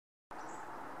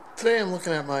Today I'm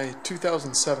looking at my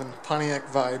 2007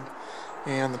 Pontiac Vibe,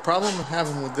 and the problem I'm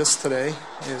having with this today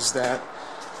is that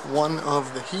one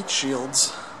of the heat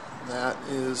shields that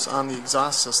is on the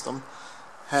exhaust system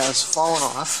has fallen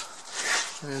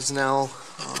off and is now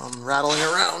rattling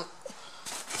around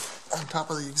on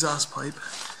top of the exhaust pipe.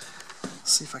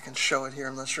 Let's see if I can show it here.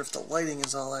 I'm not sure if the lighting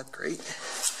is all that great,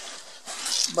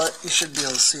 but you should be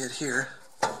able to see it here.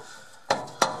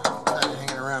 Kind of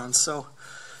hanging around. So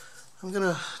I'm going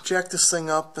to jack this thing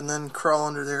up and then crawl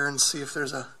under there and see if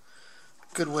there's a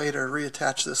good way to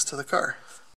reattach this to the car.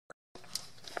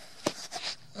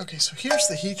 Okay, so here's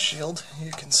the heat shield.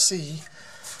 You can see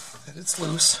that it's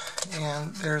loose,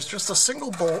 and there's just a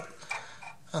single bolt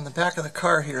on the back of the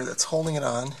car here that's holding it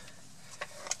on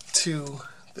to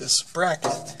this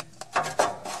bracket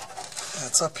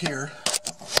that's up here.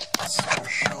 Let's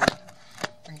show, I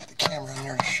can get the camera in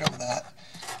there to show that.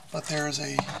 But there's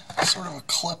a sort of a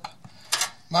clip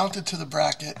mounted to the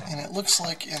bracket, and it looks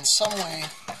like in some way,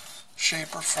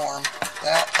 shape, or form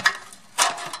that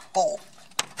bolt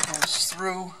goes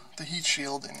through the heat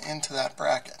shield and into that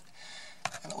bracket.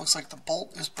 And it looks like the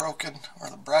bolt is broken, or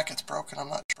the bracket's broken, I'm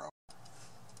not sure.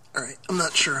 Alright, I'm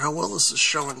not sure how well this is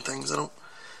showing things. I don't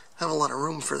have a lot of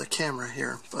room for the camera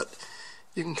here, but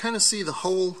you can kind of see the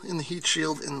hole in the heat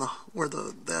shield in the where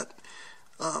that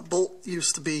bolt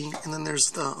used to be, and then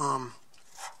there's the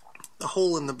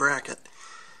hole in the bracket.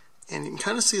 And you can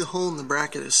kind of see the hole in the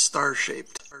bracket is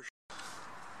star-shaped.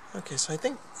 Okay, so I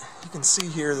think you can see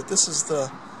here that this is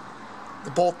the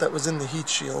bolt that was in the heat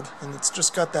shield, and it's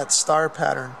just got that star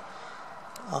pattern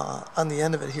on the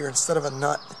end of it here instead of a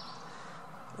nut,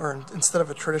 or instead of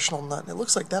a traditional nut. And it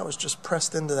looks like that was just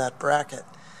pressed into that bracket,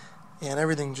 and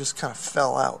everything just kind of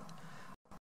fell out.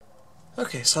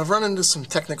 Okay, so I've run into some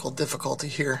technical difficulty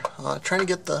here. Trying to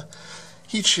get the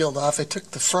heat shield off. I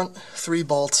took the front 3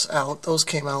 bolts out. Those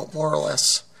came out more or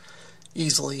less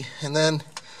easily. And then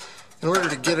in order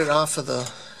to get it off of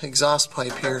the exhaust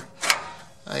pipe here,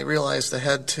 I realized I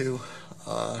had to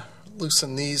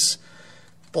loosen these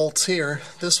bolts here.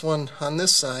 This one on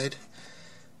this side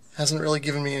hasn't really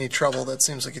given me any trouble. That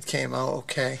seems like it came out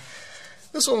okay.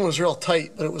 This one was real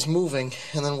tight, but it was moving.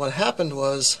 And then what happened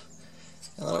was,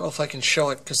 and I don't know if I can show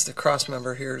it because the cross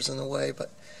member here is in the way,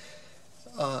 but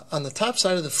on the top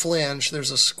side of the flange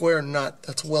there's a square nut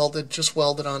that's welded, just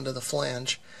welded onto the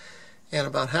flange, and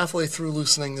about halfway through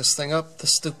loosening this thing up, the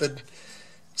stupid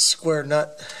square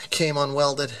nut came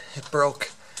unwelded. It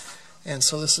broke, and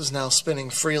so this is now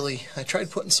spinning freely. I tried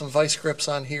putting some vice grips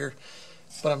on here,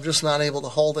 but I'm just not able to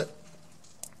hold it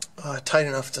tight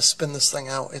enough to spin this thing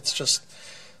out. It's just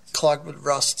clogged with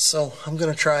rust. So I'm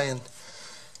going to try and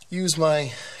use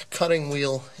my cutting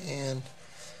wheel and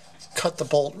cut the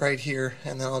bolt right here,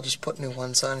 and then I'll just put new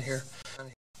ones on here.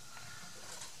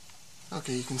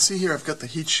 Okay, you can see here I've got the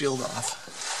heat shield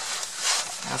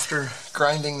off after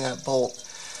grinding that bolt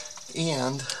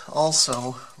and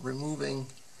also removing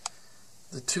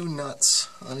the 2 nuts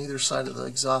on either side of the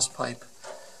exhaust pipe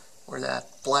where that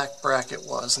black bracket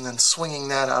was, and then swinging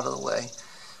that out of the way.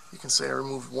 You can see I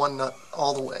removed 1 nut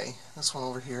all the way, this one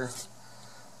over here,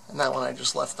 and that one I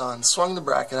just left on. Swung the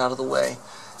bracket out of the way,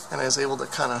 and I was able to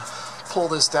kind of pull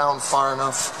this down far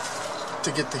enough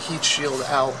to get the heat shield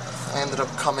out. I ended up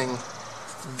coming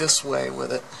this way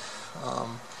with it.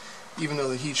 Even though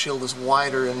the heat shield is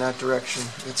wider in that direction,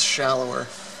 it's shallower,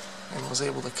 and was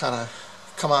able to kind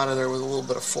of come out of there with a little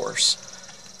bit of force.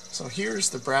 So here's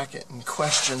the bracket in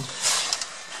question.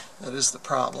 That is the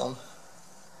problem.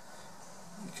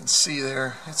 You can see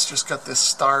there, it's just got this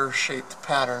star-shaped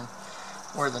pattern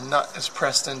where the nut is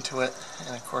pressed into it,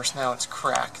 and of course now it's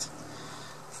cracked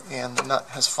and the nut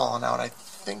has fallen out. I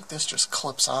think this just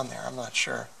clips on there, I'm not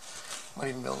sure. Might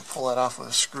even be able to pull that off with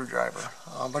a screwdriver.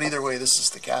 But either way, this is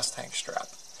the gas tank strap.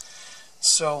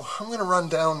 So I'm going to run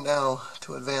down now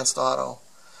to Advanced Auto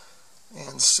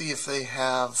and see if they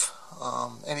have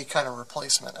any kind of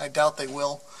replacement. I doubt they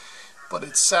will, but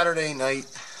it's Saturday night,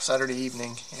 Saturday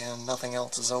evening, and nothing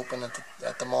else is open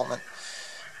at the moment.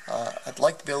 I'd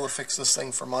like to be able to fix this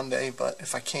thing for Monday, but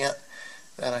if I can't,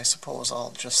 then I suppose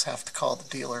I'll just have to call the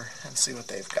dealer and see what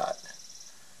they've got.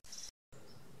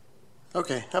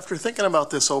 Okay, after thinking about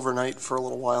this overnight for a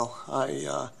little while,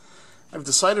 I've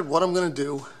decided what I'm going to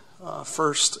do.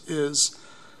 First is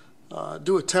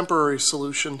do a temporary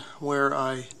solution where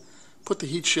I put the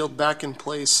heat shield back in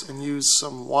place and use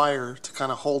some wire to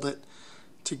kind of hold it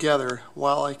together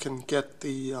while I can get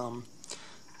the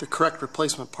correct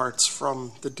replacement parts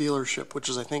from the dealership, which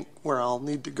is I think where I'll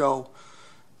need to go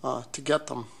to get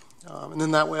them. And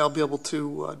then that way I'll be able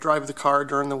to drive the car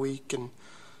during the week and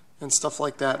stuff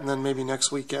like that, and then maybe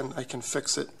next weekend I can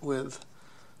fix it with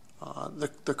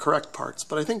the correct parts.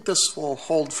 But I think this will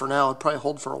hold for now. It'll probably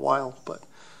hold for a while, but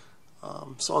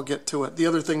so I'll get to it. The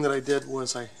other thing that I did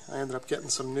was I ended up getting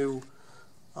some new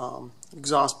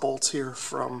exhaust bolts here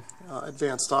from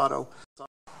Advanced Auto.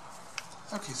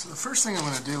 Okay, so the first thing I'm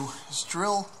going to do is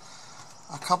drill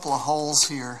a couple of holes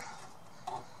here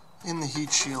in the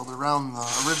heat shield around the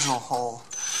original hole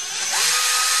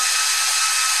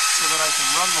so that I can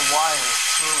run the wire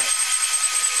through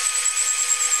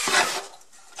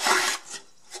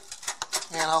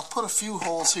it. And I'll put a few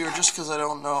holes here just because I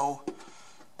don't know,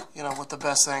 what the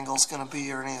best angle is going to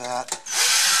be or any of that.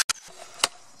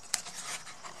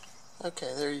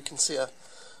 Okay, there you can see I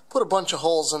put a bunch of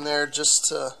holes in there just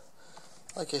to,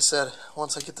 like I said,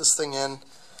 once I get this thing in,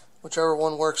 whichever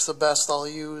one works the best, I'll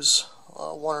use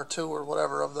one or two or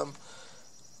whatever of them,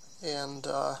 and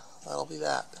that'll be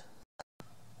that.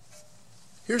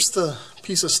 Here's the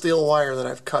piece of steel wire that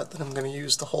I've cut that I'm going to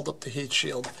use to hold up the heat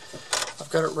shield. I've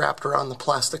got it wrapped around the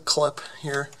plastic clip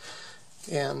here,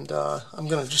 and I'm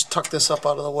going to just tuck this up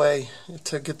out of the way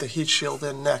to get the heat shield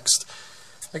in next.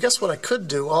 I guess what I could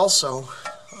do also,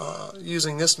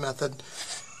 using this method,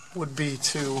 would be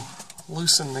to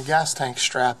loosen the gas tank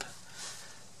strap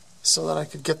so that I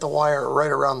could get the wire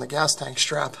right around the gas tank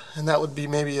strap, and that would be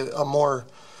maybe a more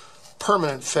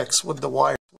permanent fix with the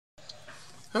wire.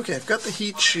 Okay, I've got the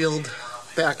heat shield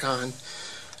back on.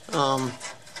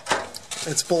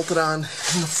 It's bolted on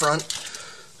in the front.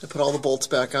 I put all the bolts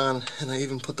back on, and I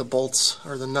even put the bolts,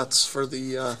 or the nuts for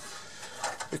the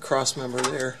cross member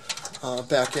there,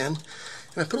 back in.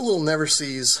 And I put a little never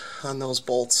seize on those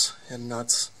bolts and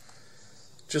nuts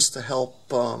just to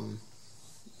help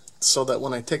so that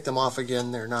when I take them off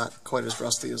again they're not quite as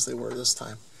rusty as they were this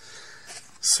time.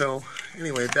 So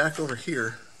anyway, back over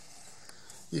here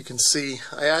you can see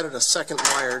I added a second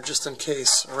wire just in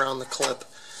case around the clip.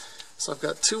 So I've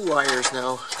got two wires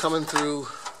now coming through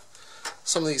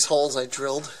some of these holes I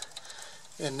drilled,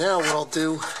 and now what I'll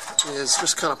do is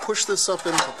just kind of push this up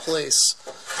into place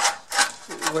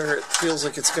where it feels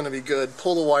like it's going to be good,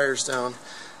 pull the wires down,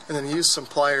 and then use some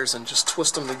pliers and just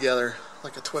twist them together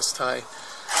like a twist tie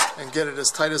and get it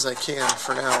as tight as I can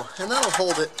for now. And that'll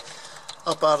hold it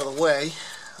up out of the way,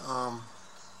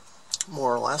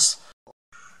 more or less.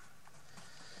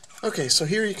 Okay, so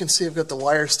here you can see I've got the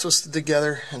wires twisted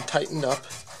together and tightened up,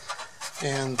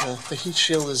 and the heat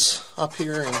shield is up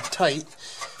here and tight.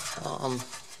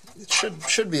 It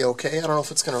should be okay. I don't know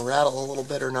if it's going to rattle a little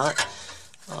bit or not,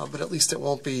 but at least it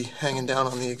won't be hanging down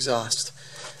on the exhaust.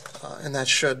 And that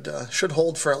should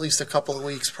hold for at least a couple of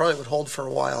weeks. Probably would hold for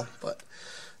a while, but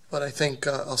I think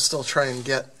I'll still try and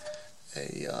get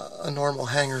a normal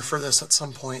hanger for this at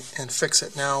some point and fix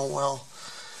it now while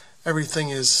everything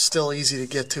is still easy to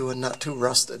get to and not too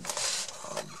rusted.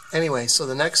 Anyway, so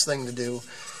the next thing to do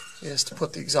is to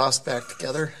put the exhaust back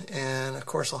together, and of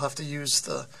course I'll have to use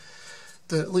the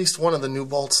at least one of the new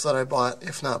bolts that I bought,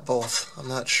 if not both. I'm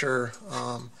not sure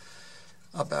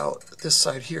about this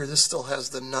side here. This still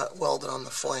has the nut welded on the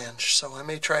flange, so I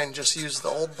may try and just use the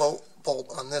old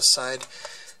bolt on this side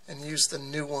and use the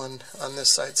new one on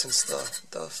this side since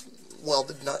the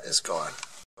welded nut is gone.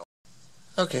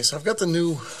 Okay, so I've got the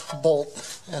new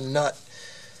bolt and nut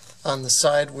on the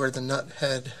side where the nut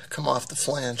had come off the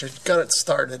flange. I got it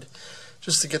started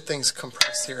just to get things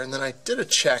compressed here, and then I did a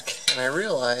check and I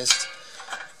realized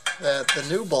that the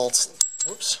new bolts,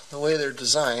 whoops, the way they're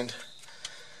designed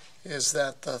is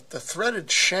that the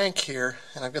threaded shank here,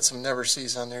 and I've got some never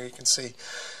seize on there you can see,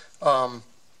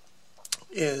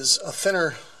 is a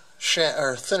thinner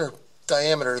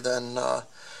diameter than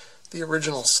the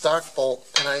original stock bolt,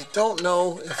 and I don't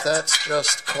know if that's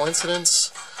just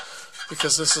coincidence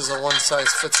because this is a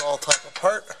one-size-fits-all type of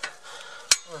part,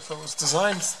 or if it was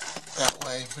designed that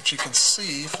way, which you can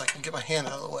see, if I can get my hand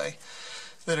out of the way,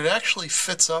 that it actually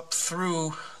fits up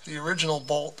through the original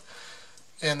bolt,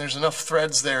 and there's enough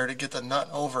threads there to get the nut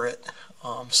over it,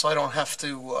 so I don't have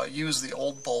to use the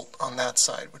old bolt on that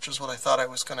side, which is what I thought I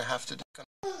was going to have to do.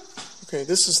 Okay,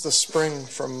 this is the spring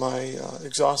from my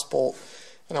exhaust bolt,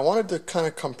 and I wanted to kind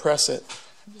of compress it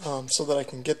so that I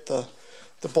can get the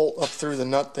bolt up through the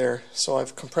nut there. So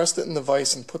I've compressed it in the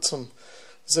vise and put some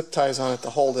zip ties on it to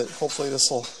hold it. Hopefully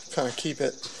this will kind of keep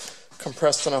it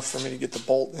compressed enough for me to get the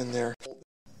bolt in there.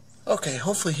 Okay,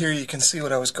 hopefully here you can see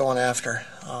what I was going after.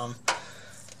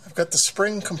 I've got the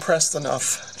spring compressed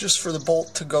enough just for the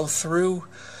bolt to go through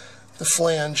the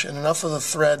flange and enough of the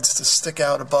threads to stick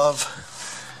out above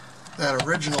that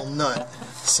original nut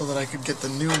so that I could get the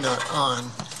new nut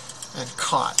on and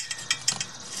caught.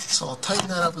 So I'll tighten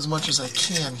that up as much as I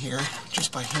can here,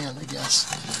 just by hand I guess.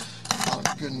 That'll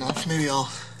be good enough. Maybe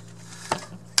I'll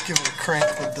give it a crank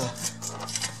with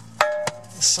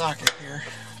the socket here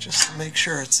just to make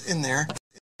sure it's in there.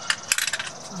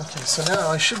 Okay, so now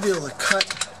I should be able to cut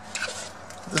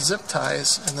the zip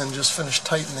ties and then just finish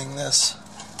tightening this.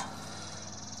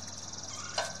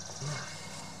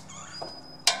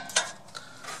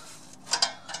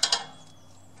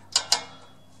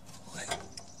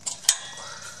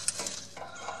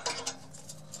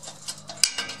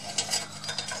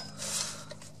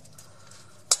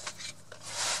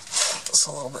 It's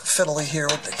a little bit fiddly here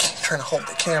with trying to hold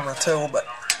the camera too, but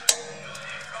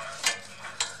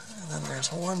and then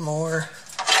there's one more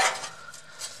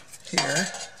here.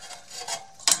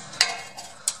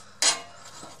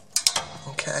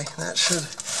 Okay, that should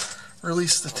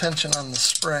release the tension on the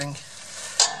spring,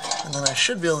 and then I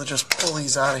should be able to just pull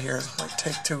these out of here. It might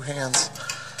take two hands,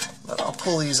 but I'll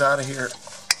pull these out of here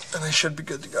and I should be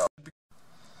good to go.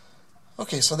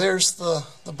 Okay, so there's the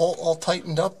bolt all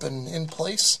tightened up and in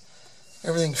place.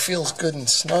 Everything feels good and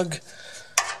snug,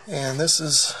 and this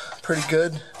is pretty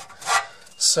good.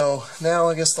 So now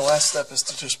I guess the last step is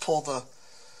to just pull the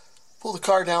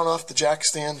car down off the jack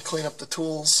stand, clean up the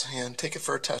tools, and take it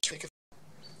for a test.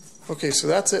 Okay, so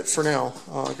that's it for now.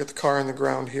 I'll get the car on the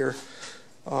ground here.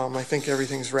 I think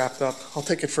everything's wrapped up. I'll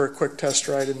take it for a quick test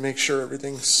ride and make sure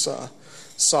everything's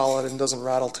solid and doesn't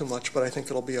rattle too much, but I think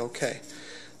it'll be okay.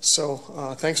 So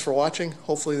thanks for watching.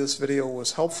 Hopefully this video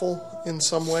was helpful in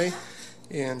some way.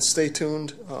 And stay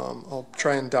tuned. I'll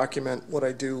try and document what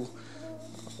I do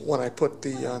when I put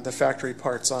the factory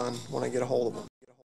parts on when I get a hold of them.